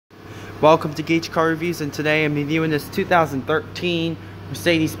Welcome to Gage Car Reviews, and today I'm reviewing this 2013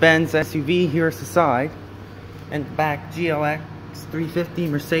 Mercedes-Benz SUV. Here's the side and the back. GLK-350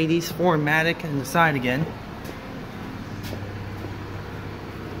 Mercedes 4MATIC, and the side again.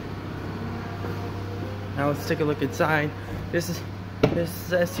 Now let's take a look inside. This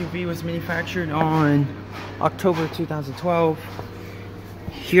SUV was manufactured on October 2012.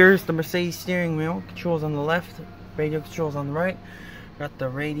 Here's the Mercedes steering wheel. Controls on the left, radio controls on the right. Got the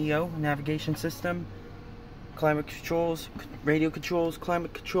radio navigation system, climate controls, radio controls,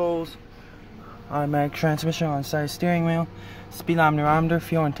 climate controls, automatic transmission on the side of the steering wheel, speedometer,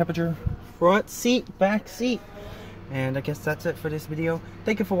 fuel and temperature, front seat, back seat. And I guess that's it for this video.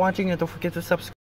 Thank you for watching, and don't forget to subscribe.